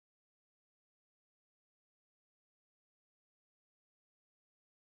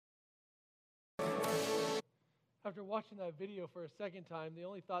After watching that video for a second time, the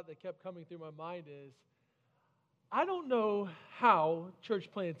only thought that kept coming through my mind is, I don't know how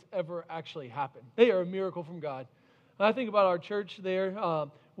church plants ever actually happen. They are a miracle from God. When I think about our church there,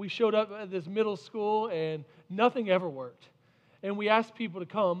 we showed up at this middle school and nothing ever worked. And we asked people to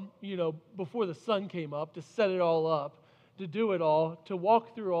come, before the sun came up, to set it all up, to do it all, to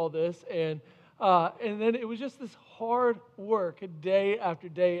walk through all this. And then it was just this hard work, day after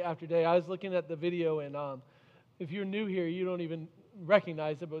day after day. I was looking at the video, and if you're new here, you don't even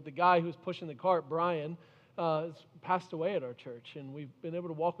recognize it, but the guy who's pushing the cart, Brian, has passed away at our church, and we've been able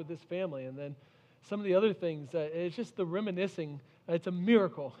to walk with this family. And then some of the other things, it's just the reminiscing. It's a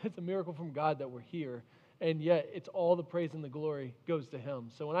miracle. It's a miracle from God that we're here, and yet it's all the praise and the glory goes to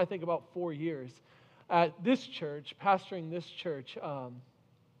Him. So when I think about 4 years at this church, pastoring this church,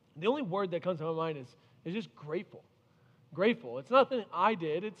 the only word that comes to my mind is just grateful. Grateful. It's nothing I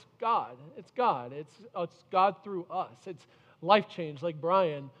did. It's God. It's God. It's God through us. It's life change, like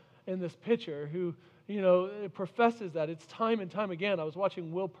Brian in this picture, who professes that. It's time and time again. I was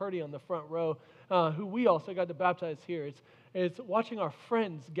watching Will Purdy on the front row, who we also got to baptize here. It's watching our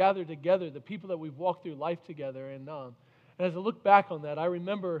friends gather together, the people that we've walked through life together. And as I look back on that, I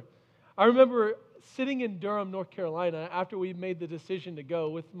remember sitting in Durham, North Carolina, after we made the decision to go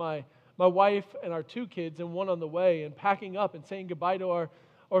with my wife and our 2 kids and one on the way, and packing up and saying goodbye to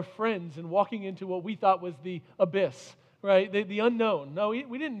our friends and walking into what we thought was the abyss, right? The unknown. No,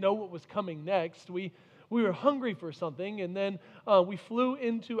 we didn't know what was coming next. We were hungry for something, and then we flew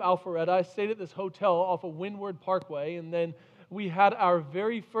into Alpharetta. I stayed at this hotel off of Windward Parkway, and then we had our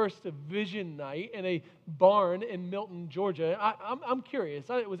very first vision night in a barn in Milton, Georgia. I'm curious.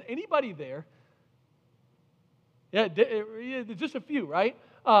 Was anybody there? Yeah, just a few, right?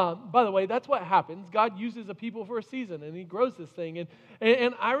 By the way, that's what happens. God uses a people for a season, and He grows this thing.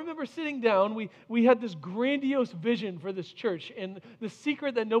 And I remember sitting down. We had this grandiose vision for this church, and the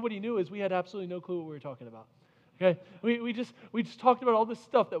secret that nobody knew is we had absolutely no clue what we were talking about. Okay, we just talked about all this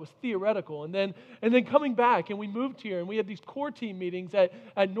stuff that was theoretical, and then coming back, and we moved here, and we had these core team meetings at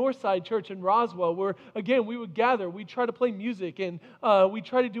Northside Church in Roswell, where again we would gather, we'd try to play music, and we'd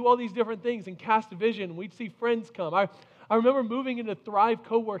try to do all these different things and cast a vision. We'd see friends come. I remember moving into Thrive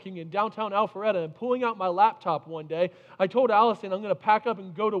Co-working in downtown Alpharetta and pulling out my laptop one day. I told Allison I'm going to pack up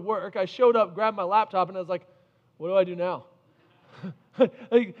and go to work. I showed up, grabbed my laptop, and I was like, what do I do now?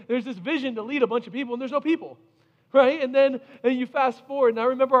 There's this vision to lead a bunch of people, and there's no people. Right? And you fast forward, and I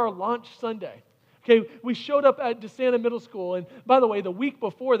remember our launch Sunday. Okay, we showed up at DeSanta Middle School, and by the way, the week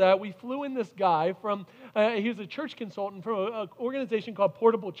before that, we flew in this guy from, he was a church consultant from an organization called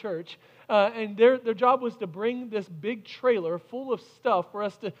Portable Church, and their job was to bring this big trailer full of stuff for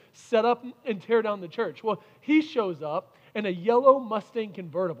us to set up and tear down the church. Well, he shows up in a yellow Mustang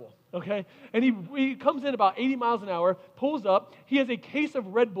convertible. Okay, and he comes in about 80 miles an hour, pulls up. He has a case of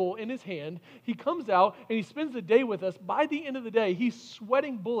Red Bull in his hand. He comes out, and he spends the day with us. By the end of the day, he's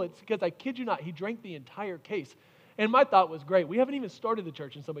sweating bullets because, I kid you not, he drank the entire case. And my thought was, great, we haven't even started the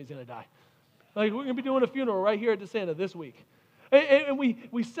church, and somebody's going to die. Like, we're going to be doing a funeral right here at DeSanta this week. And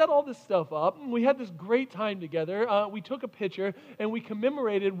we set all this stuff up, and we had this great time together. We took a picture, and we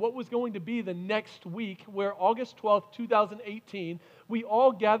commemorated what was going to be the next week, where August 12th, 2018, we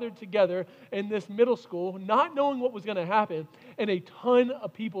all gathered together in this middle school, not knowing what was going to happen, and a ton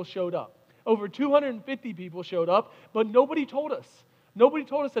of people showed up. Over 250 people showed up, but nobody told us. Nobody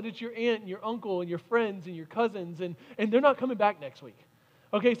told us that it's your aunt and your uncle and your friends and your cousins, and they're not coming back next week.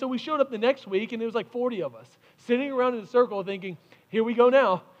 Okay, so we showed up the next week, and there was like 40 of us sitting around in a circle thinking, here we go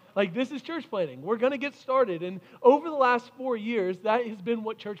now. Like, this is church planting. We're going to get started. And over the last 4 years, that has been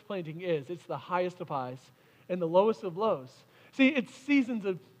what church planting is. It's the highest of highs and the lowest of lows. See, it's seasons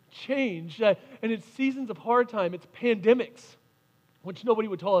of change, and it's seasons of hard time. It's pandemics, which nobody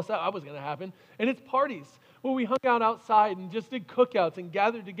would tell us that was going to happen. And it's parties where we hung out outside and just did cookouts and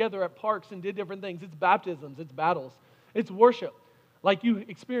gathered together at parks and did different things. It's baptisms. It's battles. It's worship, like you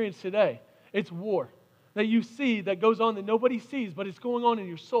experienced today. It's war that you see that goes on that nobody sees, but it's going on in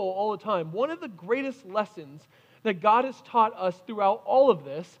your soul all the time. One of the greatest lessons that God has taught us throughout all of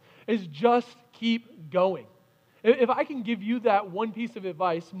this is just keep going. If I can give you that one piece of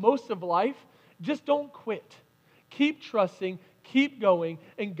advice, most of life, just don't quit. Keep trusting, keep going,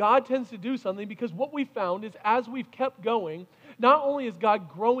 and God tends to do something, because what we found is as we've kept going, not only is God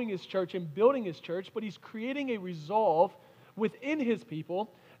growing His church and building His church, but He's creating a resolve within His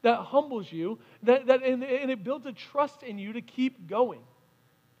people that humbles you, and it builds a trust in you to keep going.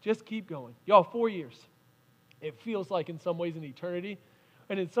 Just keep going. Y'all, 4 years. It feels like in some ways an eternity,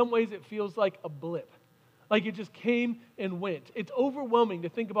 and in some ways it feels like a blip. Like it just came and went. It's overwhelming to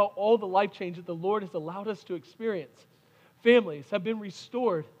think about all the life change that the Lord has allowed us to experience. Families have been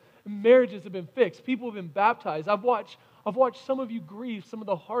restored. Marriages have been fixed. People have been baptized. I've watched some of you grieve some of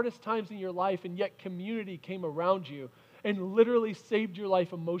the hardest times in your life, and yet community came around you and literally saved your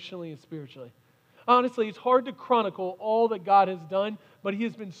life emotionally and spiritually. Honestly, it's hard to chronicle all that God has done, but He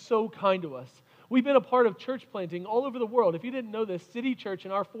has been so kind to us. We've been a part of church planting all over the world. If you didn't know this, City Church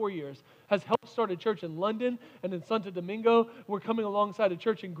in our 4 years has helped start a church in London and in Santo Domingo. We're coming alongside a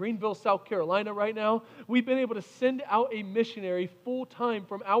church in Greenville, South Carolina right now. We've been able to send out a missionary full-time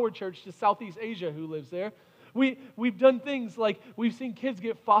from our church to Southeast Asia who lives there. We've done things like we've seen kids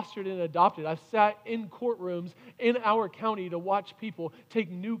get fostered and adopted. I've sat in courtrooms in our county to watch people take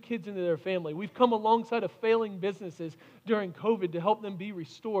new kids into their family. We've come alongside of failing businesses during COVID to help them be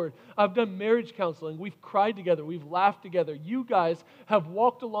restored. I've done marriage counseling. We've cried together. We've laughed together. You guys have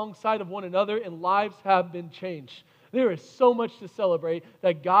walked alongside of one another and lives have been changed. There is so much to celebrate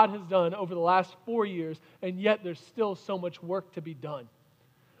that God has done over the last 4 years, and yet there's still so much work to be done.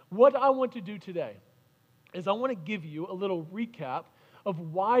 What I want to do today is I want to give you a little recap of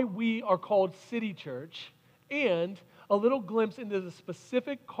why we are called City Church and a little glimpse into the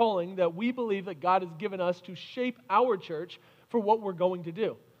specific calling that we believe that God has given us to shape our church for what we're going to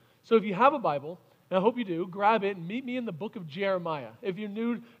do. So if you have a Bible, and I hope you do, grab it and meet me in the book of Jeremiah. If you're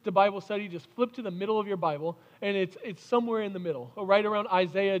new to Bible study, just flip to the middle of your Bible, and it's somewhere in the middle, right around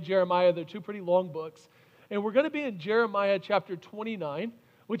Isaiah, Jeremiah. They're two pretty long books. And we're going to be in Jeremiah chapter 29,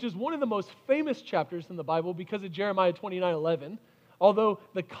 which is one of the most famous chapters in the Bible because of Jeremiah 29:11, although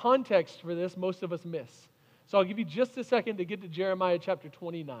the context for this most of us miss. So I'll give you just a second to get to Jeremiah chapter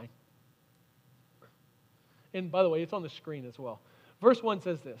 29. And by the way, it's on the screen as well. Verse 1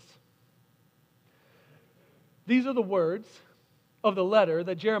 says this: "These are the words of the letter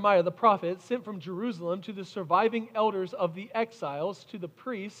that Jeremiah the prophet sent from Jerusalem to the surviving elders of the exiles, to the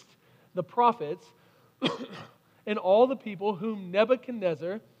priests, the prophets, and all the people whom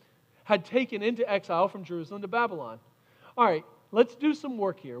Nebuchadnezzar had taken into exile from Jerusalem to Babylon." All right, let's do some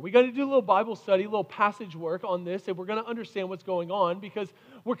work here. We got to do a little Bible study, a little passage work on this, if we're going to understand what's going on, because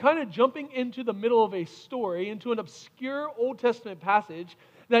we're kind of jumping into the middle of a story, into an obscure Old Testament passage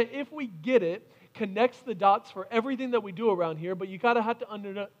that, if we get it, connects the dots for everything that we do around here. But you have to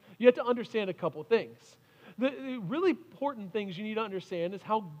understand a couple things. The really important things you need to understand is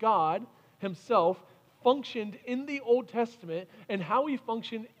how God Himself functioned in the Old Testament and how He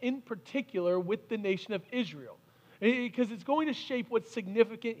functioned in particular with the nation of Israel, because it's going to shape what's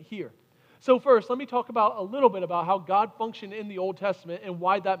significant here. So first, let me talk about a little bit about how God functioned in the Old Testament and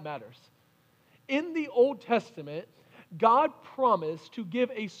why that matters. In the Old Testament, God promised to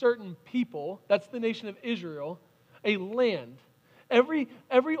give a certain people, that's the nation of Israel, a land.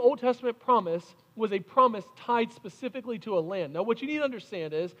 Every Old Testament promise was a promise tied specifically to a land. Now, what you need to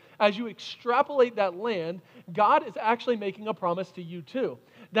understand is, as you extrapolate that land, God is actually making a promise to you too.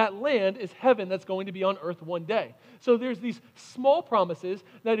 That land is heaven that's going to be on earth one day. So there's these small promises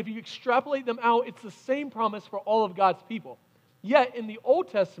that if you extrapolate them out, it's the same promise for all of God's people. Yet, in the Old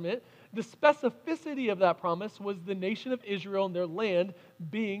Testament, the specificity of that promise was the nation of Israel and their land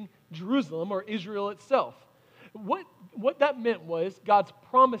being Jerusalem, or Israel itself. What that meant was God's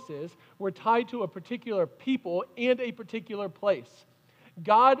promises were tied to a particular people and a particular place.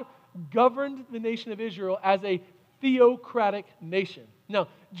 God governed the nation of Israel as a theocratic nation. Now,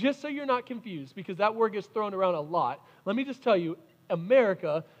 just so you're not confused, because that word gets thrown around a lot, let me just tell you,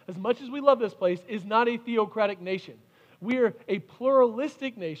 America, as much as we love this place, is not a theocratic nation. We're a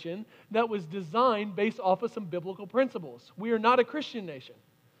pluralistic nation that was designed based off of some biblical principles. We are not a Christian nation.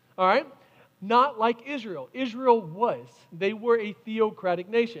 All right? Not like Israel. Israel was. They were a theocratic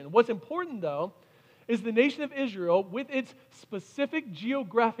nation. What's important, though, is the nation of Israel, with its specific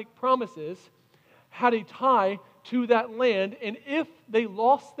geographic promises, had a tie to that land. And if they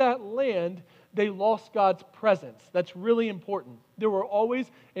lost that land, they lost God's presence. That's really important. There were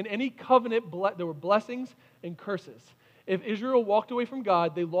always, in any covenant, there were blessings and curses. If Israel walked away from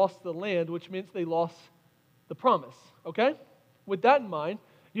God, they lost the land, which means they lost the promise. Okay? With that in mind,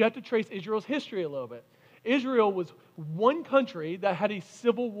 you have to trace Israel's history a little bit. Israel was one country that had a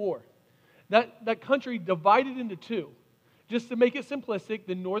civil war. That country divided into two. Just to make it simplistic,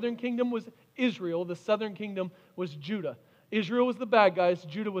 the northern kingdom was Israel, the southern kingdom was Judah. Israel was the bad guys,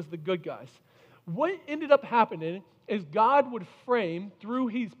 Judah was the good guys. What ended up happening is God would frame through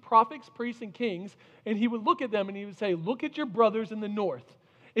His prophets, priests, and kings, and He would look at them and He would say, look at your brothers in the north.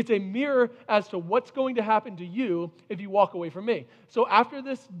 It's a mirror as to what's going to happen to you if you walk away from me. So after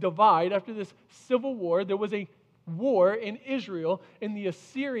this divide, after this civil war, there was a war in Israel, and the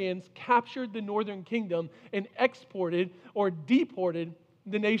Assyrians captured the northern kingdom and exported or deported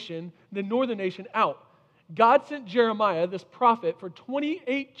the northern nation out. God sent Jeremiah, this prophet, for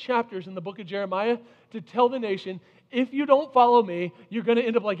 28 chapters in the book of Jeremiah to tell the nation, if you don't follow me, you're going to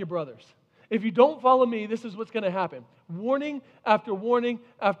end up like your brothers. If you don't follow me, this is what's going to happen. Warning after warning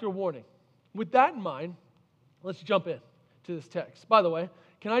after warning. With that in mind, let's jump in to this text. By the way,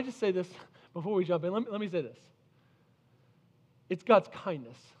 can I just say this before we jump in? Let me say this. It's God's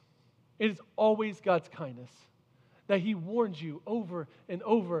kindness. It is always God's kindness that He warns you over and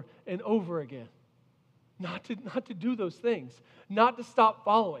over and over again. Not to do those things, not to stop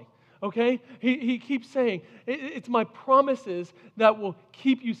following, okay? He keeps saying, it's my promises that will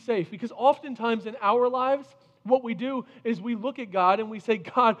keep you safe. Because oftentimes in our lives, what we do is we look at God and we say,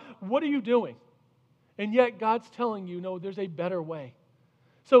 God, what are you doing? And yet God's telling you, no, there's a better way.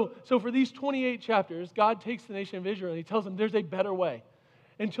 So for these 28 chapters, God takes the nation of Israel and He tells them there's a better way.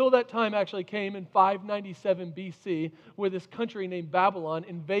 Until that time actually came in 597 BC, where this country named Babylon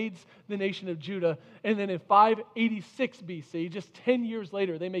invades the nation of Judah. And then in 586 BC, just 10 years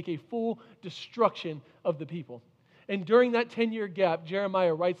later, they make a full destruction of the people. And during that 10-year gap,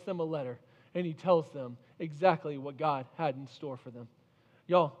 Jeremiah writes them a letter, and he tells them exactly what God had in store for them.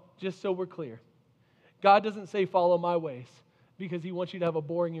 Y'all, just so we're clear, God doesn't say follow my ways because He wants you to have a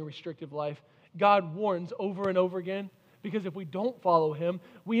boring and restrictive life. God warns over and over again, because if we don't follow Him,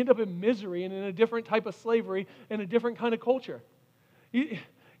 we end up in misery and in a different type of slavery and a different kind of culture.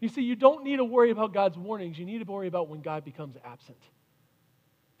 You see, you don't need to worry about God's warnings. You need to worry about when God becomes absent.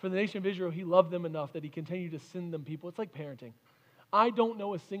 For the nation of Israel, He loved them enough that He continued to send them people. It's like parenting. I don't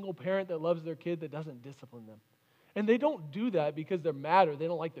know a single parent that loves their kid that doesn't discipline them. And they don't do that because they're mad or they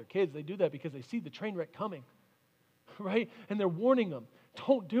don't like their kids. They do that because they see the train wreck coming, right? And they're warning them,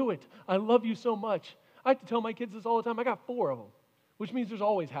 don't do it. I love you so much. I have to tell my kids this all the time. I got 4 of them, which means there's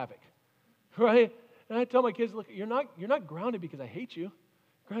always havoc, right? And I tell my kids, look, you're not grounded because I hate you. You're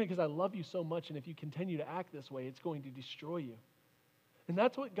grounded because I love you so much, and if you continue to act this way, it's going to destroy you. And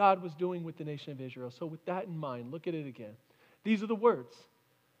that's what God was doing with the nation of Israel. So with that in mind, look at it again. These are the words.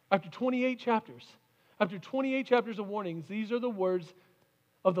 After 28 chapters of warnings, these are the words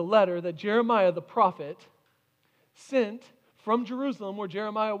of the letter that Jeremiah the prophet sent from Jerusalem, where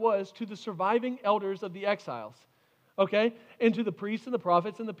Jeremiah was, to the surviving elders of the exiles, okay? And to the priests and the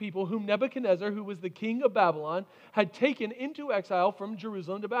prophets and the people whom Nebuchadnezzar, who was the king of Babylon, had taken into exile from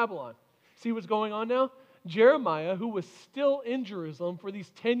Jerusalem to Babylon. See what's going on now? Jeremiah, who was still in Jerusalem for these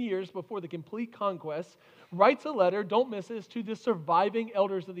 10 years before the complete conquest, writes a letter, don't miss this, to the surviving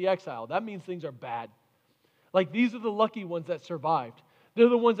elders of the exile. That means things are bad. Like, these are the lucky ones that survived. They're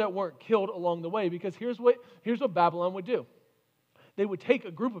the ones that weren't killed along the way, because here's what Babylon would do. They would take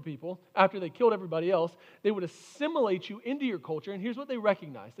a group of people, after they killed everybody else, they would assimilate you into your culture, and here's what they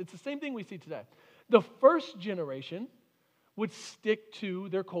recognized. It's the same thing we see today. The first generation would stick to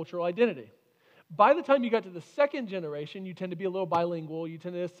their cultural identity. By the time you got to the second generation, you tend to be a little bilingual, you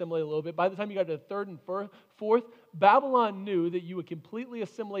tend to assimilate a little bit. By the time you got to the third and fourth, Babylon knew that you would completely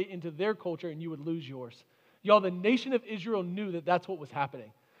assimilate into their culture and you would lose yours. Y'all, the nation of Israel knew that that's what was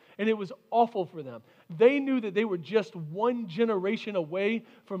happening. And it was awful for them. They knew that they were just one generation away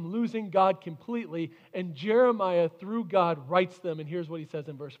from losing God completely. And Jeremiah, through God, writes them. And here's what he says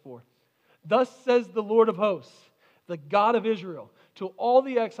in verse 4. Thus says the Lord of hosts, the God of Israel, to all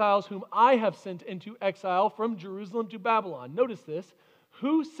the exiles whom I have sent into exile from Jerusalem to Babylon. Notice this.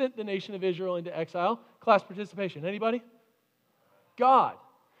 Who sent the nation of Israel into exile? Class participation. Anybody? God.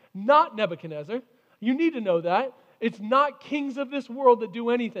 Not Nebuchadnezzar. You need to know that. It's not kings of this world that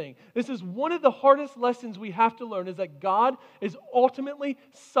do anything. This is one of the hardest lessons we have to learn, is that God is ultimately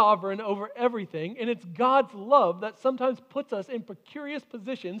sovereign over everything, and it's God's love that sometimes puts us in precarious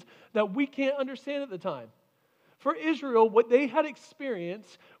positions that we can't understand at the time. For Israel, what they had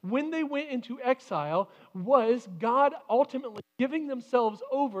experienced when they went into exile was God ultimately giving themselves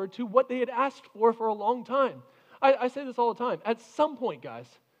over to what they had asked for a long time. I say this all the time. At some point, guys,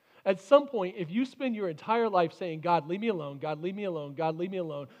 at some point, if you spend your entire life saying, God, leave me alone, God, leave me alone, God, leave me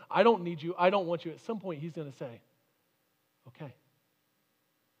alone, I don't need you, I don't want you, at some point He's going to say, okay,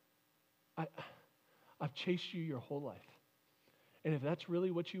 I've chased you your whole life. And if that's really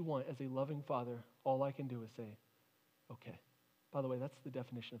what you want as a loving Father, all I can do is say, okay. By the way, that's the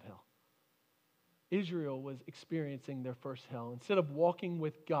definition of hell. Israel was experiencing their first hell. Instead of walking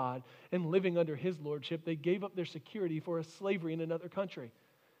with God and living under His lordship, they gave up their security for a slavery in another country.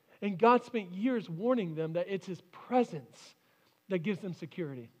 And God spent years warning them that it's His presence that gives them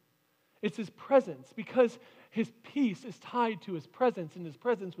security. It's His presence, because His peace is tied to His presence, and His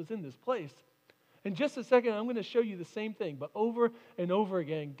presence was in this place. In just a second, I'm going to show you the same thing, but over and over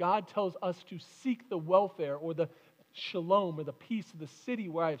again, God tells us to seek the welfare or the shalom or the peace of the city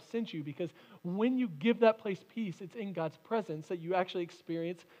where I have sent you, because when you give that place peace, it's in God's presence that you actually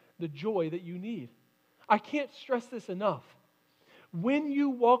experience the joy that you need. I can't stress this enough. When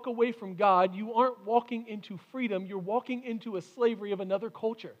you walk away from God, you aren't walking into freedom, you're walking into a slavery of another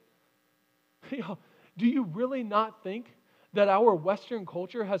culture. Do you really not think that our Western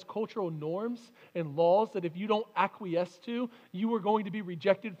culture has cultural norms and laws that if you don't acquiesce to, you are going to be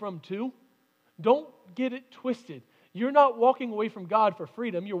rejected from too? Don't get it twisted. You're not walking away from God for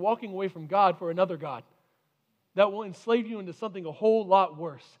freedom. You're walking away from God for another God that will enslave you into something a whole lot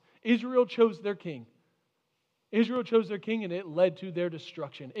worse. Israel chose their king. Israel chose their king, and it led to their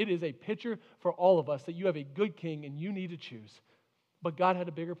destruction. It is a picture for all of us that you have a good king and you need to choose. But God had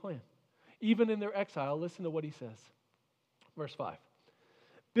a bigger plan. Even in their exile, listen to what he says. Verse 5.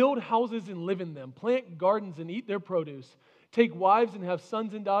 Build houses and live in them. Plant gardens and eat their produce. Take wives and have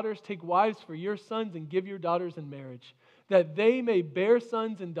sons and daughters. Take wives for your sons and give your daughters in marriage, that they may bear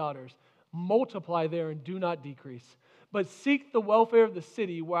sons and daughters. Multiply there and do not decrease. But seek the welfare of the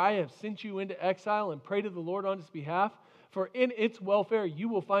city where I have sent you into exile, and pray to the Lord on its behalf, for in its welfare you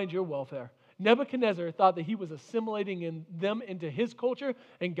will find your welfare. Nebuchadnezzar thought that he was assimilating them into his culture,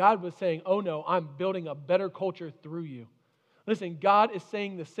 and God was saying, oh no, I'm building a better culture through you. Listen, God is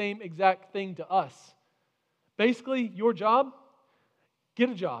saying the same exact thing to us. Basically, your job, get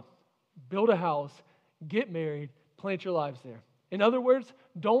a job, build a house, get married, plant your lives there. In other words,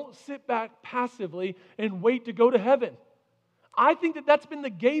 don't sit back passively and wait to go to heaven. I think that that's been the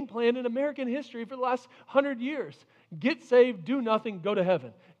game plan in American history for the last 100 years. Get saved, do nothing, go to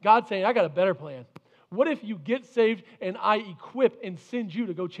heaven. God's saying, I got a better plan. What if you get saved and I equip and send you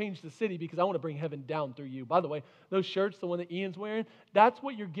to go change the city because I want to bring heaven down through you? By the way, those shirts, the one that Ian's wearing, that's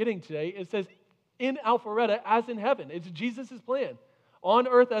what you're getting today. It says, in Alpharetta as in heaven. It's Jesus' plan. On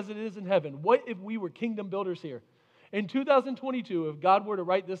earth as it is in heaven. What if we were kingdom builders here? In 2022, if God were to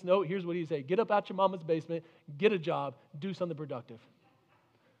write this note, here's what he'd say. Get up out your mama's basement, get a job, do something productive.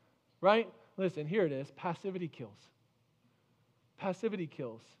 Right? Listen, here it is. Passivity kills. Passivity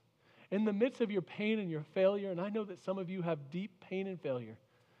kills. In the midst of your pain and your failure, and I know that some of you have deep pain and failure,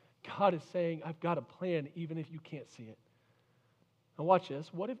 God is saying, I've got a plan even if you can't see it. Now watch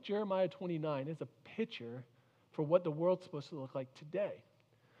this. What if Jeremiah 29 is a picture for what the world's supposed to look like today?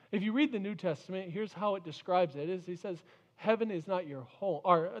 If you read the New Testament, here's how it describes it. He says, heaven is not your home,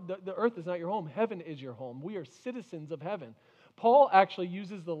 or the earth is not your home. Heaven is your home. We are citizens of heaven. Paul actually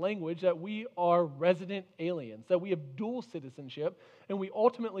uses the language that we are resident aliens, that we have dual citizenship, and we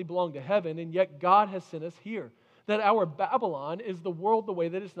ultimately belong to heaven, and yet God has sent us here. That our Babylon is the world the way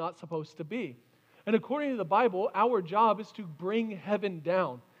that it's not supposed to be. And according to the Bible, our job is to bring heaven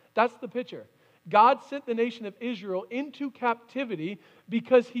down. That's the picture. God sent the nation of Israel into captivity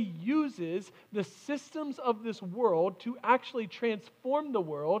because he uses the systems of this world to actually transform the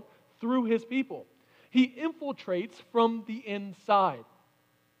world through his people. He infiltrates from the inside.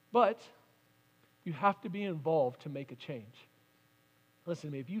 But you have to be involved to make a change. Listen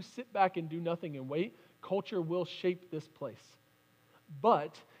to me, if you sit back and do nothing and wait, culture will shape this place.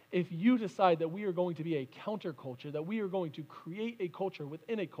 But if you decide that we are going to be a counterculture, that we are going to create a culture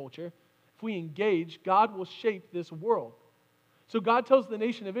within a culture, if we engage, God will shape this world. So God tells the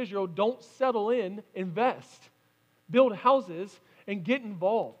nation of Israel, don't settle in, invest. Build houses and get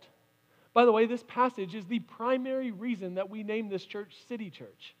involved. By the way, this passage is the primary reason that we named this church City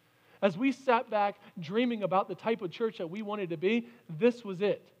Church. As we sat back dreaming about the type of church that we wanted to be, this was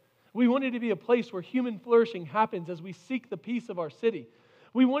it. We wanted to be a place where human flourishing happens as we seek the peace of our city.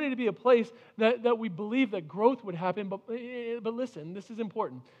 We wanted to be a place that we believe that growth would happen, but listen, this is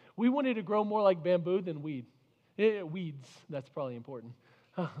important. We wanted to grow more like bamboo than weeds, that's probably important.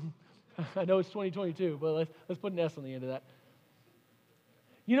 I know it's 2022, but let's put an S on the end of that.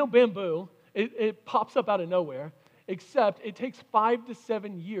 You know, bamboo, it pops up out of nowhere, except it takes 5 to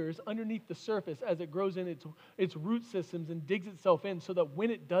 7 years underneath the surface as it grows in its root systems and digs itself in so that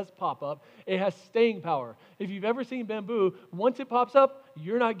when it does pop up, it has staying power. If you've ever seen bamboo, once it pops up,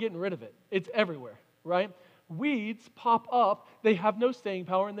 you're not getting rid of it. It's everywhere, right? Weeds pop up, they have no staying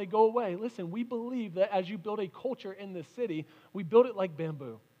power, and they go away. Listen, we believe that as you build a culture in this city, we build it like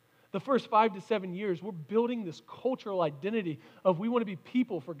bamboo. The first 5 to 7 years, we're building this cultural identity of we want to be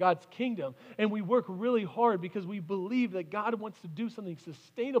people for God's kingdom. And we work really hard because we believe that God wants to do something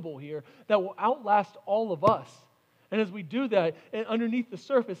sustainable here that will outlast all of us. And as we do that, and underneath the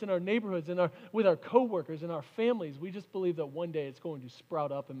surface in our neighborhoods, with our coworkers and our families, we just believe that one day it's going to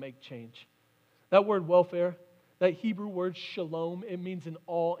sprout up and make change. That word welfare, that Hebrew word shalom, it means an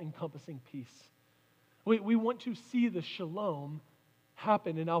all-encompassing peace. We want to see the shalom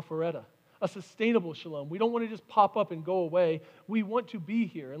happen in Alpharetta, a sustainable shalom. We don't want to just pop up and go away. We want to be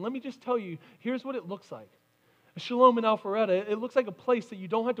here. And let me just tell you, here's what it looks like. A shalom in Alpharetta, it looks like a place that you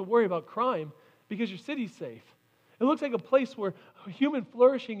don't have to worry about crime because your city's safe. It looks like a place where human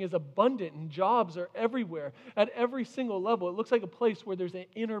flourishing is abundant and jobs are everywhere at every single level. It looks like a place where there's an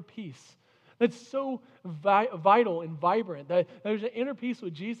inner peace that's so vital and vibrant, that there's an inner peace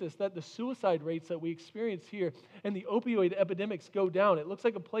with Jesus, that the suicide rates that we experience here and the opioid epidemics go down. It looks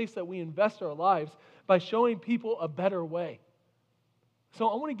like a place that we invest our lives by showing people a better way. So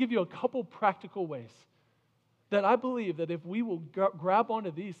I want to give you a couple practical ways that I believe that if we will grab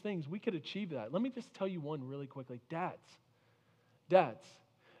onto these things, we could achieve that. Let me just tell you one really quickly. Dads,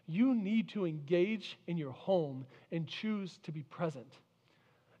 you need to engage in your home and choose to be present.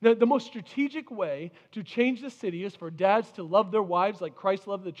 The most strategic way to change the city is for dads to love their wives like Christ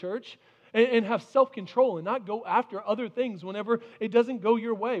loved the church and have self-control and not go after other things whenever it doesn't go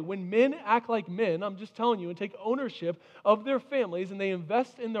your way. When men act like men, I'm just telling you, and take ownership of their families and they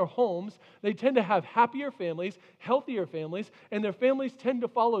invest in their homes, they tend to have happier families, healthier families, and their families tend to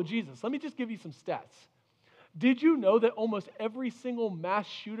follow Jesus. Let me just give you some stats. Did you know that almost every single mass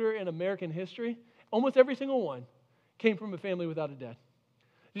shooter in American history, almost every single one, came from a family without a dad?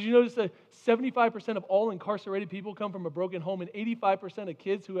 Did you notice that 75% of all incarcerated people come from a broken home and 85% of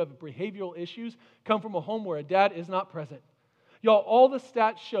kids who have behavioral issues come from a home where a dad is not present? Y'all, all the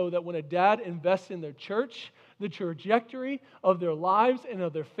stats show that when a dad invests in their church, the trajectory of their lives and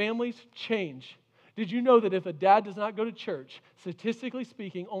of their families change. Did you know that if a dad does not go to church, statistically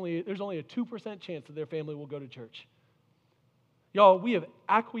speaking, there's only a 2% chance that their family will go to church? Y'all, we have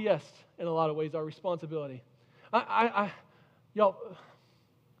acquiesced in a lot of ways our responsibility. Y'all,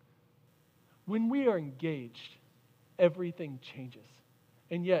 when we are engaged, everything changes.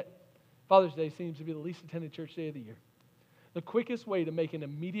 And yet, Father's Day seems to be the least attended church day of the year. The quickest way to make an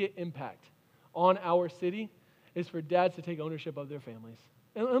immediate impact on our city is for dads to take ownership of their families.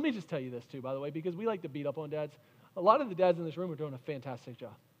 And let me just tell you this too, by the way, because we like to beat up on dads. A lot of the dads in this room are doing a fantastic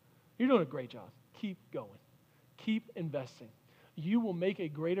job. You're doing a great job. Keep going. Keep investing. You will make a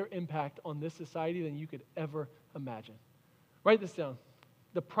greater impact on this society than you could ever imagine. Write this down.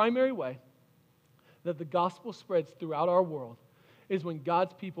 The primary way that the gospel spreads throughout our world is when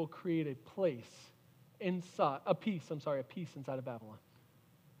God's people create a peace inside of Babylon.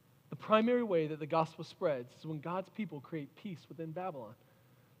 The primary way that the gospel spreads is when God's people create peace within Babylon.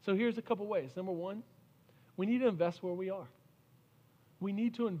 So here's a couple ways. Number one, we need to invest where we are. We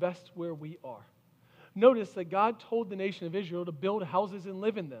need to invest where we are. Notice that God told the nation of Israel to build houses and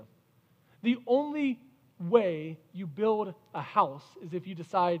live in them. The only way you build a house is if you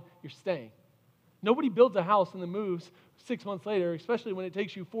decide you're staying. Nobody builds a house and then moves 6 months later, especially when it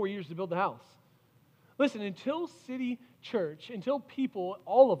takes you 4 years to build the house. Listen, until City Church, until people,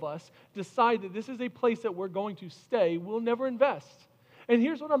 all of us, decide that this is a place that we're going to stay, we'll never invest. And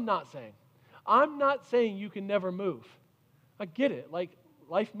here's what I'm not saying. I'm not saying you can never move. I get it. Like,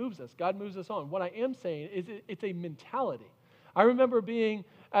 life moves us. God moves us on. What I am saying is it's a mentality. I remember being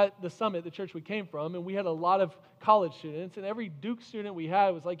at the summit, the church we came from, and we had a lot of college students, and every Duke student we had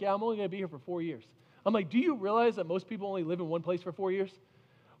was like, yeah, I'm only going to be here for 4 years. I'm like, do you realize that most people only live in one place for 4 years?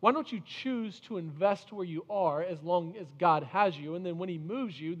 Why don't you choose to invest where you are as long as God has you, and then when He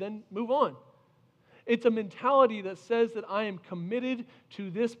moves you, then move on? It's a mentality that says that I am committed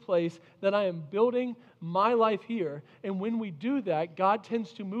to this place, that I am building my life here, and when we do that, God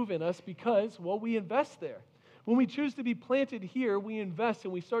tends to move in us because, well, we invest there. When we choose to be planted here, we invest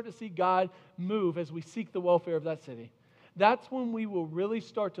and we start to see God move as we seek the welfare of that city. That's when we will really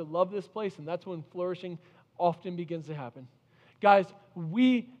start to love this place, and that's when flourishing often begins to happen. Guys,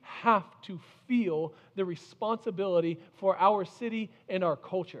 we have to feel the responsibility for our city and our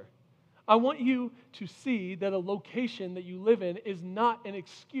culture. I want you to see that a location that you live in is not an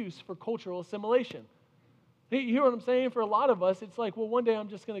excuse for cultural assimilation. You hear what I'm saying? For a lot of us, it's like, well, one day I'm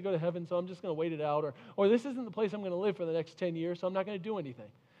just going to go to heaven, so I'm just going to wait it out. Or this isn't the place I'm going to live for the next 10 years, so I'm not going to do anything.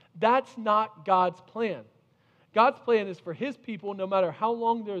 That's not God's plan. God's plan is for His people, no matter how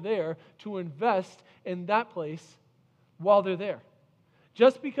long they're there, to invest in that place while they're there.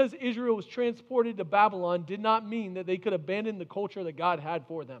 Just because Israel was transported to Babylon did not mean that they could abandon the culture that God had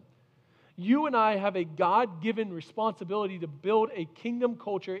for them. You and I have a God-given responsibility to build a kingdom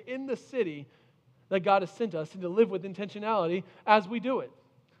culture in the city that God has sent us and to live with intentionality as we do it.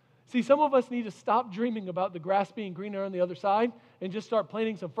 See, some of us need to stop dreaming about the grass being greener on the other side and just start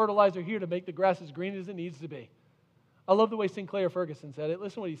planting some fertilizer here to make the grass as green as it needs to be. I love the way Sinclair Ferguson said it.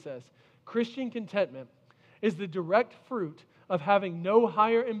 Listen to what he says. Christian contentment is the direct fruit of having no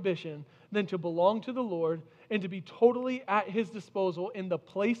higher ambition than to belong to the Lord and to be totally at His disposal in the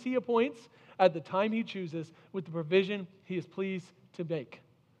place He appoints, at the time He chooses, with the provision He is pleased to make.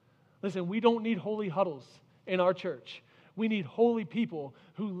 Listen, we don't need holy huddles in our church. We need holy people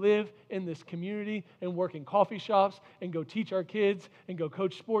who live in this community and work in coffee shops and go teach our kids and go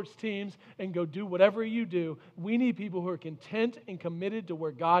coach sports teams and go do whatever you do. We need people who are content and committed to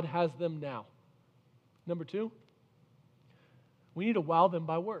where God has them now. Number 2, we need to wow them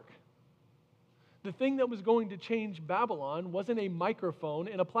by work. The thing that was going to change Babylon wasn't a microphone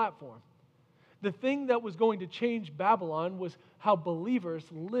and a platform. The thing that was going to change Babylon was how believers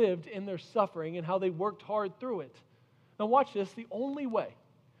lived in their suffering and how they worked hard through it. Now watch this, the only way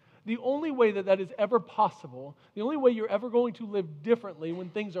that is ever possible, the only way you're ever going to live differently when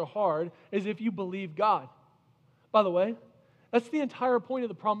things are hard is if you believe God. By the way, that's the entire point of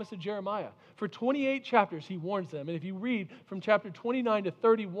the promise of Jeremiah. For 28 chapters, he warns them. And if you read from chapter 29 to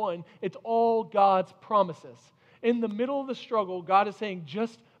 31, it's all God's promises. In the middle of the struggle, God is saying,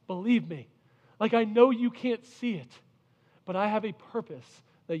 just believe me. Like, I know you can't see it, but I have a purpose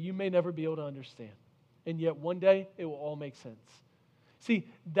that you may never be able to understand. And yet one day, it will all make sense. See,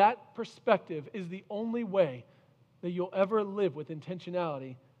 that perspective is the only way that you'll ever live with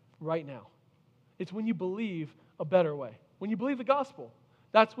intentionality right now. It's when you believe a better way. When you believe the gospel,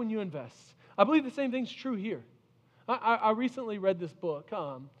 that's when you invest. I believe the same thing's true here. I recently read this book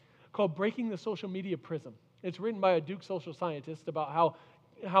called Breaking the Social Media Prism. It's written by a Duke social scientist about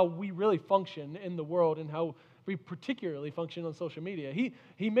how we really function in the world and how we particularly function on social media.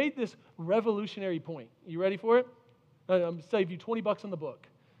 He made this revolutionary point. You ready for it? I'm going to save you $20 on the book.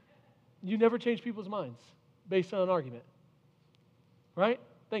 You never change people's minds based on an argument. Right?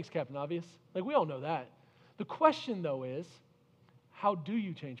 Thanks, Captain Obvious. Like, we all know that. The question, though, is, how do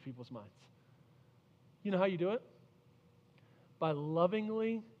you change people's minds? You know how you do it? By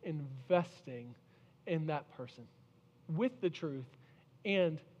lovingly investing in that person with the truth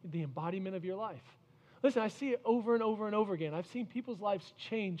and the embodiment of your life. Listen, I see it over and over and over again. I've seen people's lives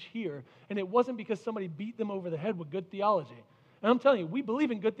change here, and it wasn't because somebody beat them over the head with good theology. And I'm telling you, we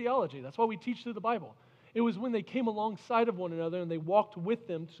believe in good theology. That's why we teach through the Bible. It was when they came alongside of one another and they walked with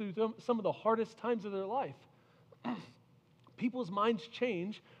them through some of the hardest times of their life. People's minds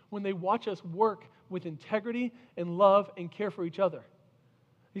change when they watch us work with integrity and love and care for each other.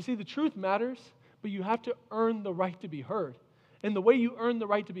 You see, the truth matters, but you have to earn the right to be heard. And the way you earn the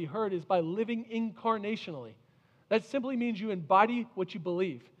right to be heard is by living incarnationally. That simply means you embody what you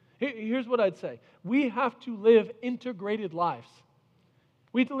believe. Here's what I'd say. We have to live integrated lives.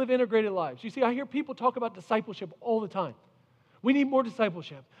 We have to live integrated lives. You see, I hear people talk about discipleship all the time. We need more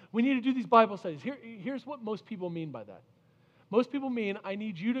discipleship. We need to do these Bible studies. Here's what most people mean by that. Most people mean, I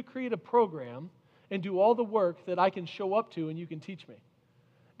need you to create a program and do all the work that I can show up to and you can teach me.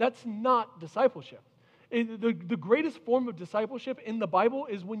 That's not discipleship. The greatest form of discipleship in the Bible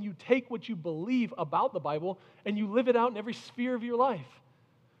is when you take what you believe about the Bible and you live it out in every sphere of your life.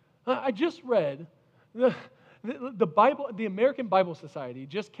 I just read, the Bible, the American Bible Society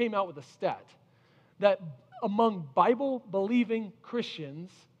just came out with a stat that among Bible-believing Christians,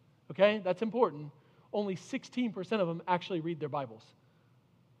 okay, that's important, only 16% of them actually read their Bibles.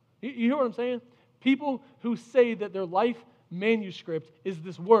 You hear what I'm saying? People who say that their life manuscript is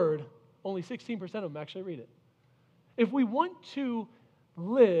this word, only 16% of them actually read it. If we want to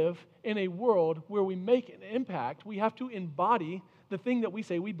live in a world where we make an impact, we have to embody the thing that we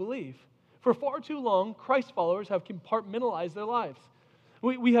say we believe. For far too long, Christ followers have compartmentalized their lives.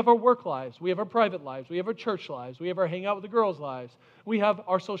 We have our work lives, we have our private lives, we have our church lives, we have our hang out with the girls lives, we have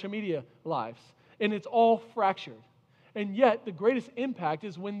our social media lives, and it's all fractured. And yet, the greatest impact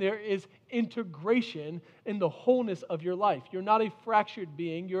is when there is integration in the wholeness of your life. You're not a fractured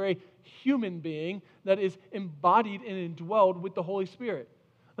being. You're a human being that is embodied and indwelled with the Holy Spirit.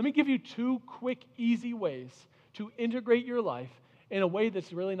 Let me give you 2 quick, easy ways to integrate your life in a way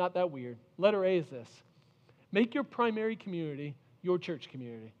that's really not that weird. Letter A is this. Make your primary community your church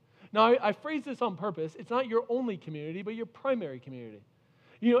community. Now, I phrase this on purpose. It's not your only community, but your primary community.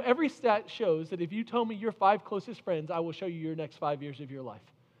 You know, every stat shows that if you tell me your 5 closest friends, I will show you your next 5 years of your life.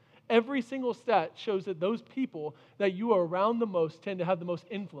 Every single stat shows that those people that you are around the most tend to have the most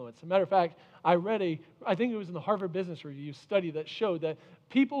influence. As a matter of fact, I read I think it was in the Harvard Business Review study that showed that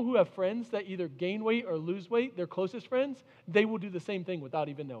people who have friends that either gain weight or lose weight, their closest friends, they will do the same thing without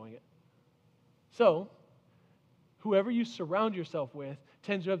even knowing it. So, whoever you surround yourself with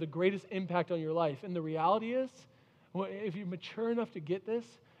tends to have the greatest impact on your life. And the reality is, if you're mature enough to get this,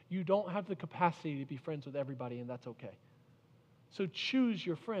 you don't have the capacity to be friends with everybody, and that's okay. So choose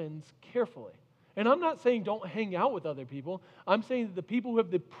your friends carefully. And I'm not saying don't hang out with other people. I'm saying that the people who have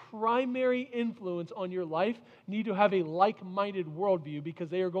the primary influence on your life need to have a like-minded worldview because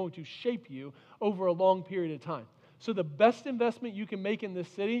they are going to shape you over a long period of time. So the best investment you can make in this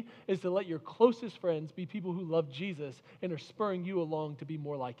city is to let your closest friends be people who love Jesus and are spurring you along to be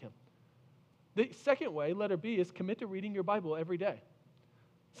more like him. The second way, letter B, is commit to reading your Bible every day.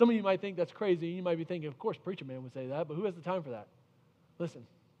 Some of you might think that's crazy. You might be thinking, of course, preacher man would say that, but who has the time for that? Listen,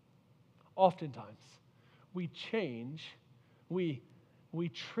 oftentimes we change, we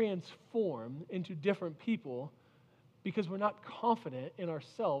transform into different people because we're not confident in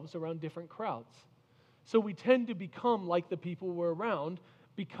ourselves around different crowds. So we tend to become like the people we're around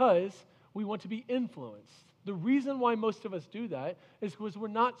because we want to be influenced. The reason why most of us do that is because we're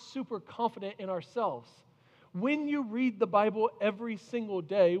not super confident in ourselves. When you read the Bible every single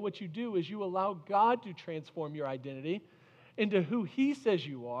day, what you do is you allow God to transform your identity into who he says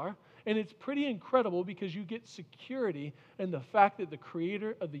you are. And it's pretty incredible because you get security in the fact that the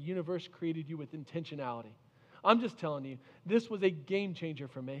creator of the universe created you with intentionality. I'm just telling you, this was a game changer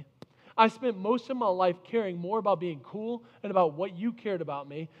for me. I spent most of my life caring more about being cool and about what you cared about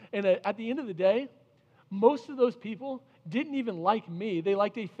me. And at the end of the day, most of those people didn't even like me. They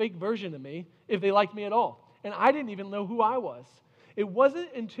liked a fake version of me, if they liked me at all. And I didn't even know who I was. It wasn't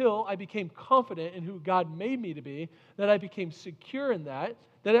until I became confident in who God made me to be that I became secure in that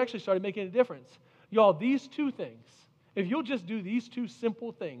it actually started making a difference. Y'all, these two things, if you'll just do these two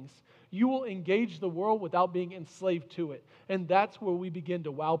simple things, you will engage the world without being enslaved to it. And that's where we begin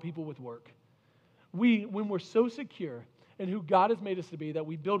to wow people with work. When we're so secure in who God has made us to be, that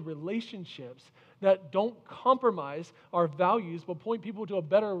we build relationships that don't compromise our values, but point people to a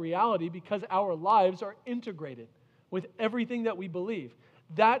better reality because our lives are integrated with everything that we believe.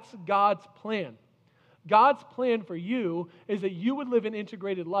 That's God's plan. God's plan for you is that you would live an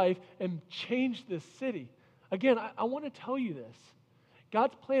integrated life and change this city. Again, I want to tell you this.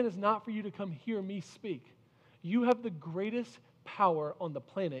 God's plan is not for you to come hear me speak. You have the greatest power on the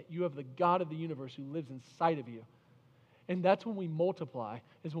planet. You have the God of the universe who lives inside of you. And that's when we multiply,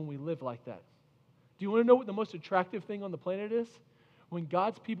 is when we live like that. Do you want to know what the most attractive thing on the planet is? When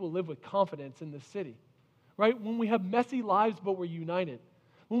God's people live with confidence in the city. Right? When we have messy lives, but we're united.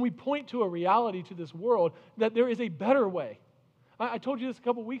 When we point to a reality to this world that there is a better way. I told you this a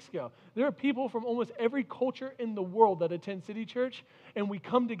couple weeks ago. There are people from almost every culture in the world that attend City Church, and we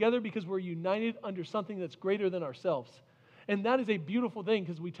come together because we're united under something that's greater than ourselves. And that is a beautiful thing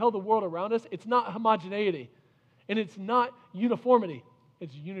because we tell the world around us it's not homogeneity, and it's not uniformity.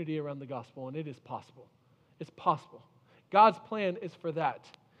 It's unity around the gospel, and it is possible. It's possible. God's plan is for that.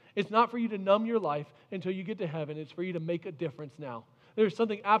 It's not for you to numb your life until you get to heaven. It's for you to make a difference now. There's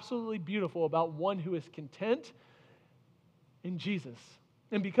something absolutely beautiful about one who is content in Jesus.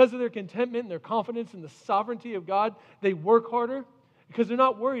 And because of their contentment and their confidence in the sovereignty of God, they work harder because they're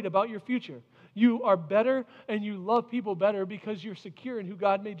not worried about your future. You are better and you love people better because you're secure in who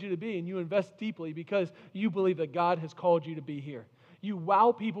God made you to be, and you invest deeply because you believe that God has called you to be here. You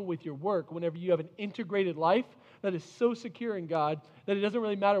wow people with your work whenever you have an integrated life that is so secure in God that it doesn't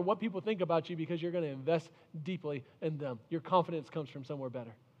really matter what people think about you because you're going to invest deeply in them. Your confidence comes from somewhere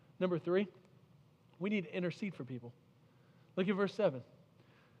better. Number 3, we need to intercede for people. Look at verse 7.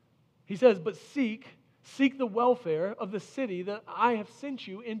 He says, but seek the welfare of the city that I have sent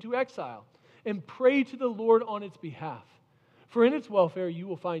you into exile, and pray to the Lord on its behalf. For in its welfare you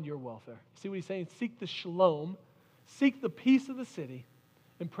will find your welfare. See what he's saying? Seek the shalom, seek the peace of the city,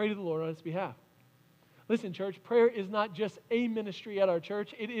 and pray to the Lord on its behalf. Listen, church, prayer is not just a ministry at our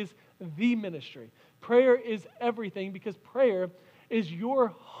church. It is the ministry. Prayer is everything because prayer is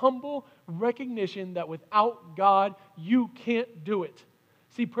your humble recognition that without God, you can't do it.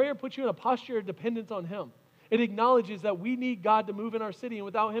 See, prayer puts you in a posture of dependence on Him. It acknowledges that we need God to move in our city, and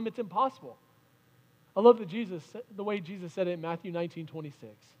without Him, it's impossible. I love the way Jesus said it in Matthew 19:26.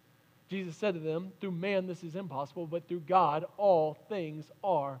 Jesus said to them, through man this is impossible, but through God all things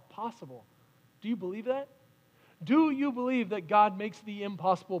are possible. Do you believe that? Do you believe that God makes the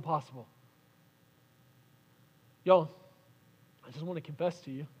impossible possible? Y'all, I just want to confess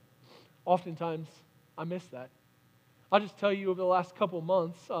to you, oftentimes I miss that. I'll just tell you over the last couple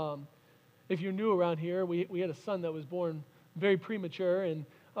months, if you're new around here, we had a son that was born very premature, and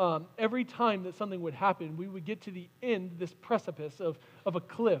every time that something would happen, we would get to the end, this precipice of a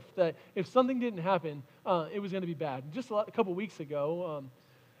cliff, that if something didn't happen, it was going to be bad. Just a couple weeks ago,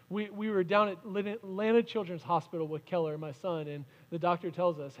 we were down at Atlanta Children's Hospital with Keller, my son, and the doctor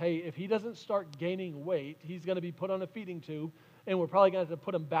tells us, hey, if he doesn't start gaining weight, he's going to be put on a feeding tube, and we're probably going to have to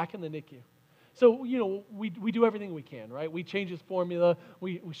put him back in the NICU. So, we do everything we can, right? We change his formula.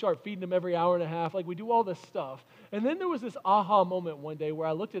 We start feeding him every hour and a half. Like, we do all this stuff. And then there was this aha moment one day where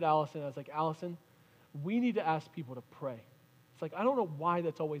I looked at Allison and I was like, Allison, we need to ask people to pray. It's like, I don't know why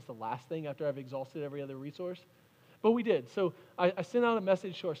that's always the last thing after I've exhausted every other resource. But we did. So I sent out a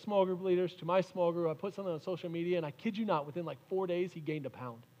message to our small group leaders, to my small group. I put something on social media, and I kid you not, within like 4 days, he gained a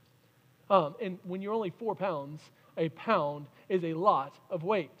pound. And when you're only 4 pounds, a pound is a lot of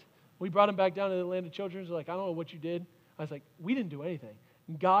weight. We brought him back down to the land of children. They're like, I don't know what you did. I was like, we didn't do anything.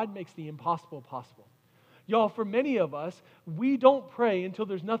 God makes the impossible possible. Y'all, for many of us, we don't pray until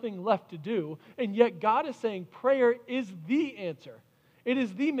there's nothing left to do, and yet God is saying prayer is the answer. It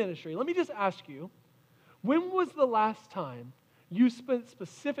is the ministry. Let me just ask you, when was the last time you spent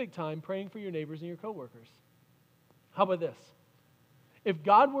specific time praying for your neighbors and your coworkers? How about this? If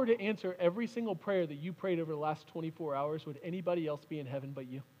God were to answer every single prayer that you prayed over the last 24 hours, would anybody else be in heaven but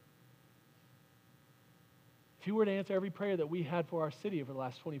you? If He were to answer every prayer that we had for our city over the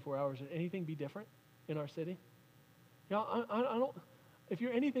last 24 hours, would anything be different in our city? I don't. If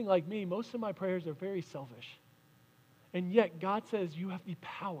you're anything like me, most of my prayers are very selfish. And yet God says you have the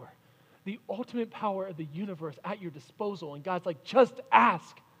power, the ultimate power of the universe at your disposal. And God's like, just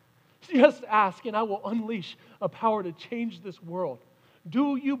ask. Just ask, and I will unleash a power to change this world.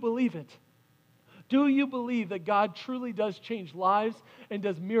 Do you believe it? Do you believe that God truly does change lives and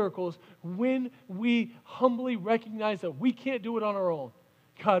does miracles when we humbly recognize that we can't do it on our own?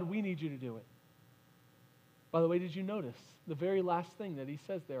 God, we need you to do it. By the way, did you notice the very last thing that He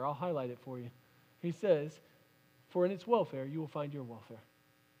says there? I'll highlight it for you. He says, for in its welfare, you will find your welfare.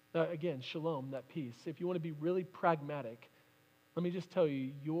 Again, shalom, that peace. If you want to be really pragmatic, let me just tell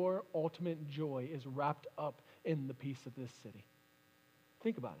you, your ultimate joy is wrapped up in the peace of this city.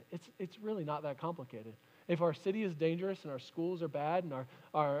 Think about it. It's really not that complicated. If our city is dangerous and our schools are bad and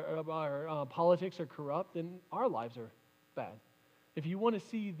our politics are corrupt, then our lives are bad. If you want to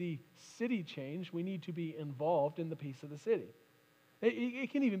see the city change, we need to be involved in the peace of the city.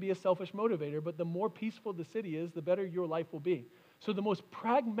 It can even be a selfish motivator, but the more peaceful the city is, the better your life will be. So the most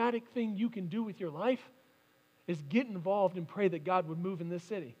pragmatic thing you can do with your life is get involved and pray that God would move in this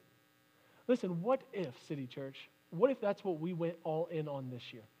city. Listen, what if, City Church, what if that's what we went all in on this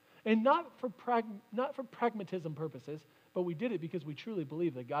year? And not for pragmatism purposes, but we did it because we truly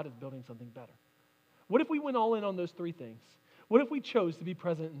believe that God is building something better. What if we went all in on those 3 things? What if we chose to be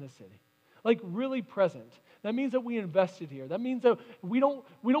present in this city? Like really present. That means that we invested here. That means that we don't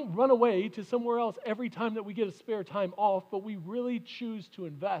run away to somewhere else every time that we get a spare time off, but we really choose to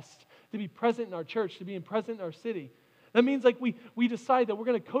invest, to be present in our church, to be present in our city. That means like we decide that we're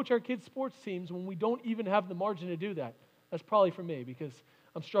going to coach our kids' sports teams when we don't even have the margin to do that. That's probably for me because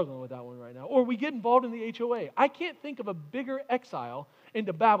I'm struggling with that one right now. Or we get involved in the HOA. I can't think of a bigger exile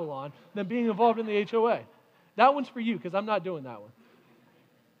into Babylon than being involved in the HOA. That one's for you because I'm not doing that one.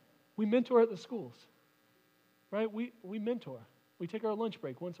 We mentor at the schools, right? We mentor. We take our lunch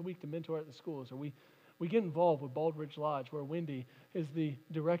break once a week to mentor at the schools. Or we get involved with Baldridge Lodge where Wendy is the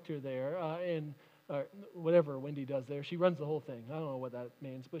director there and whatever Wendy does there. She runs the whole thing. I don't know what that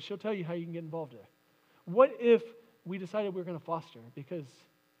means, but she'll tell you how you can get involved there. What if we decided we were going to foster? Because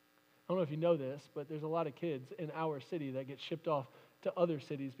I don't know if you know this, but there's a lot of kids in our city that get shipped off to other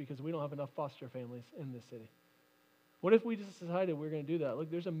cities because we don't have enough foster families in this city. What if we just decided we're going to do that? Look,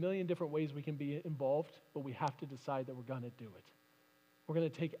 there's a million different ways we can be involved, but we have to decide that we're going to do it. We're going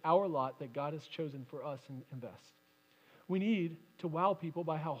to take our lot that God has chosen for us and invest. We need to wow people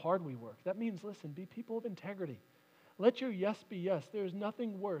by how hard we work. That means, listen, be people of integrity. Let your yes be yes. There's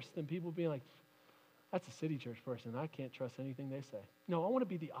nothing worse than people being like, that's a City Church person. I can't trust anything they say. No, I want to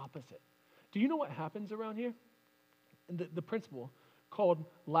be the opposite. Do you know what happens around here? The principal called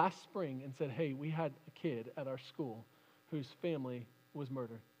last spring and said, hey, we had a kid at our school whose family was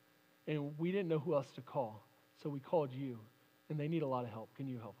murdered, and we didn't know who else to call, so we called you, and they need a lot of help. Can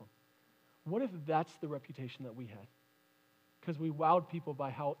you help them? What if that's the reputation that we had? Because we wowed people by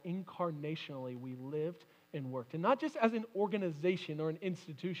how incarnationally we lived and worked. And not just as an organization or an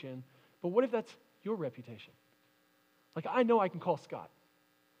institution, but what if that's your reputation? Like, I know I can call Scott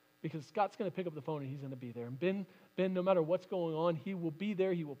because Scott's going to pick up the phone and he's going to be there. And Ben, no matter what's going on, he will be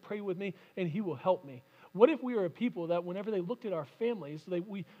there, he will pray with me, and he will help me. What if we were a people that whenever they looked at our families,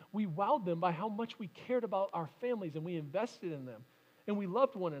 we wowed them by how much we cared about our families and we invested in them and we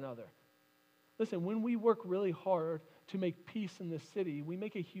loved one another? Listen, when we work really hard to make peace in this city, we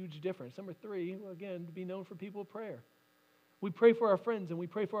make a huge difference. Number 3, again, to be known for people of prayer. We pray for our friends and we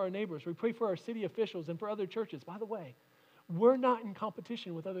pray for our neighbors. We pray for our city officials and for other churches. By the way, we're not in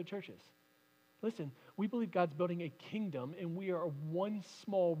competition with other churches. Listen, we believe God's building a kingdom, and we are one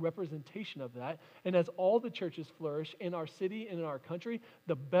small representation of that. And as all the churches flourish in our city and in our country,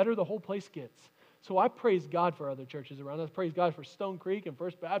 the better the whole place gets. So I praise God for other churches around us. Praise God for Stone Creek and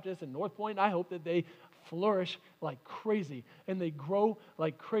First Baptist and North Point. I hope that they flourish like crazy and they grow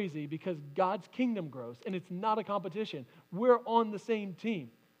like crazy because God's kingdom grows, and it's not a competition. We're on the same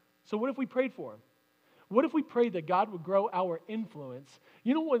team. So what if we prayed for them? What if we prayed that God would grow our influence?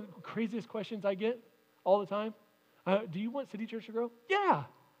 You know what the craziest questions I get all the time? Do you want City Church to grow? Yeah,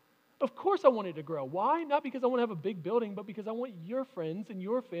 of course I want it to grow. Why? Not because I want to have a big building, but because I want your friends and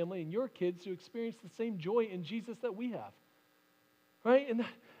your family and your kids to experience the same joy in Jesus that we have. Right? And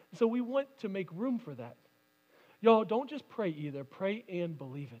so we want to make room for that. Y'all, don't just pray either. Pray and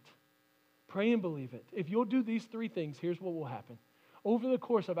believe it. Pray and believe it. If you'll do these three things, here's what will happen. Over the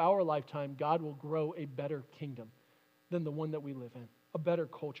course of our lifetime, God will grow a better kingdom than the one that we live in, a better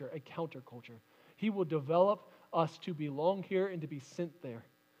culture, a counterculture. He will develop us to belong here and to be sent there.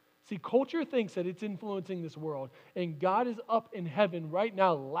 See, culture thinks that it's influencing this world, and God is up in heaven right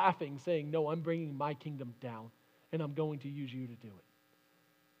now laughing, saying, no, I'm bringing my kingdom down, and I'm going to use you to do it.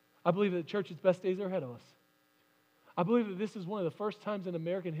 I believe that the church's best days are ahead of us. I believe that this is one of the first times in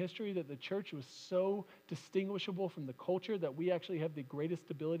American history that the church was so distinguishable from the culture that we actually have the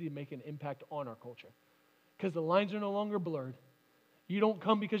greatest ability to make an impact on our culture. Because the lines are no longer blurred. You don't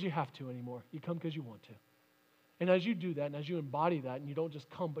come because you have to anymore. You come because you want to. And as you do that, and as you embody that, and you don't just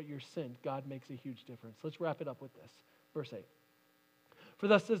come but you're sent, God makes a huge difference. Let's wrap it up with this. Verse 8. For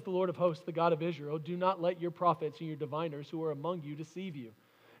thus says the Lord of hosts, the God of Israel, do not let your prophets and your diviners who are among you deceive you.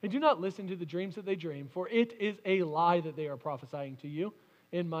 And do not listen to the dreams that they dream, for it is a lie that they are prophesying to you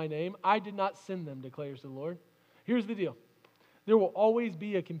in my name. I did not send them, declares the Lord. Here's the deal. There will always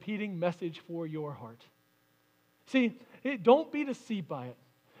be a competing message for your heart. See, don't be deceived by it.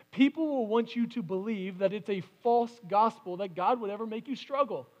 People will want you to believe that it's a false gospel, that God would ever make you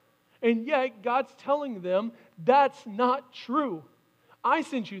struggle. And yet, God's telling them that's not true. I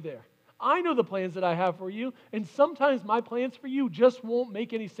sent you there. I know the plans that I have for you, and sometimes my plans for you just won't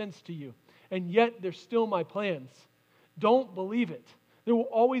make any sense to you. And yet, they're still my plans. Don't believe it. There will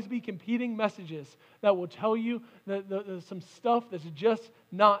always be competing messages that will tell you that some stuff that's just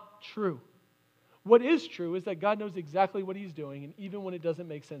not true. What is true is that God knows exactly what He's doing, and even when it doesn't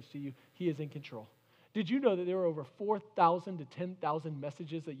make sense to you, He is in control. Did you know that there are over 4,000 to 10,000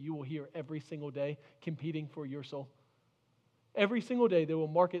 messages that you will hear every single day competing for your soul? Every single day, they will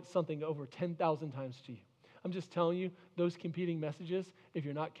market something over 10,000 times to you. I'm just telling you, those competing messages, if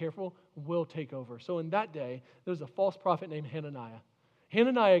you're not careful, will take over. So in that day, there was a false prophet named Hananiah.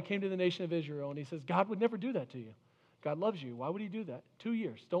 Hananiah came to the nation of Israel, and he says, God would never do that to you. God loves you. Why would He do that? 2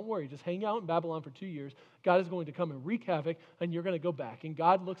 years. Don't worry. Just hang out in Babylon for 2 years. God is going to come and wreak havoc, and you're going to go back. And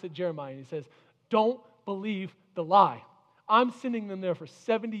God looks at Jeremiah, and He says, don't believe the lie. I'm sending them there for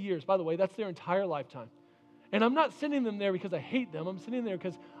 70 years. By the way, that's their entire lifetime. And I'm not sending them there because I hate them. I'm sending them there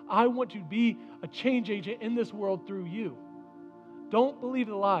because I want to be a change agent in this world through you. Don't believe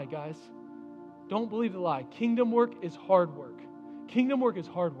the lie, guys. Don't believe the lie. Kingdom work is hard work. Kingdom work is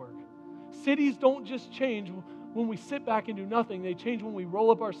hard work. Cities don't just change when we sit back and do nothing. They change when we roll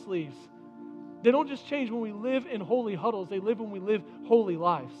up our sleeves. They don't just change when we live in holy huddles. They live when we live holy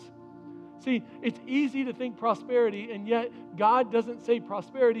lives. See, it's easy to think prosperity, and yet God doesn't say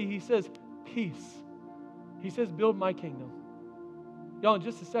prosperity. He says peace. He says, build my kingdom. Y'all, in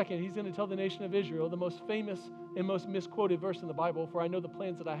just a second, He's going to tell the nation of Israel the most famous and most misquoted verse in the Bible, for I know the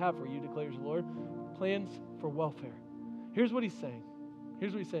plans that I have for you, declares the Lord, plans for welfare. Here's what He's saying.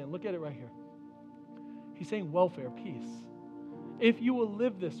 Here's what He's saying. Look at it right here. He's saying welfare, peace. If you will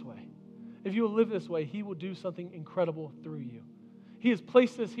live this way, He will do something incredible through you. He has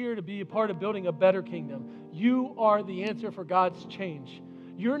placed us here to be a part of building a better kingdom. You are the answer for God's change.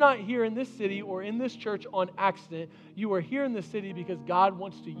 You're not here in this city or in this church on accident. You are here in this city because God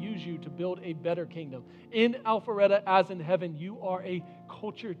wants to use you to build a better kingdom. In Alpharetta, as in heaven, you are a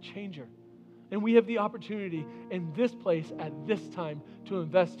culture changer. And we have the opportunity in this place at this time to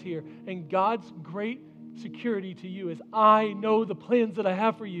invest here. And God's great security to you is, I know the plans that I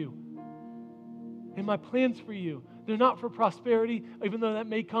have for you. And my plans for you, they're not for prosperity, even though that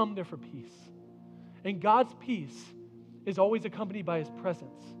may come, they're for peace. And God's peace is always accompanied by His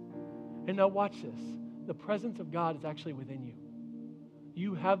presence. And now watch this. The presence of God is actually within you.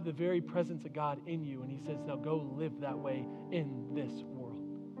 You have the very presence of God in you, and He says, now go live that way in this world.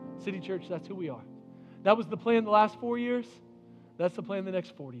 City Church, that's who we are. That was the plan the last 4 years. That's the plan the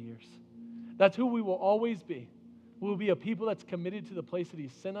next 40 years. That's who we will always be. We will be a people that's committed to the place that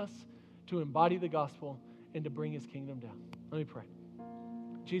He's sent us to embody the gospel and to bring His kingdom down. Let me pray.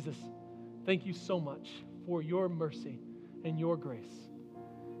 Jesus, Thank you so much for your mercy and your grace.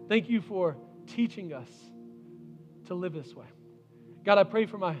 Thank you for teaching us to live this way. God, I pray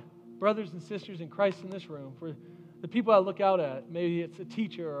for my brothers and sisters in Christ in this room, for the people I look out at. Maybe it's a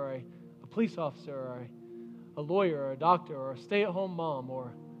teacher or a police officer or a lawyer or a doctor or a stay-at-home mom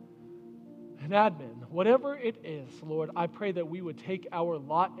or an admin. Whatever it is, Lord, I pray that we would take our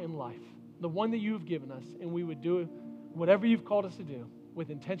lot in life, the one that you have given us, and we would do whatever you've called us to do with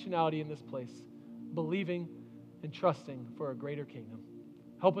intentionality in this place, believing and trusting for a greater kingdom.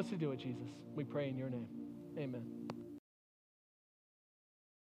 Help us to do it, Jesus. We pray in your name. Amen.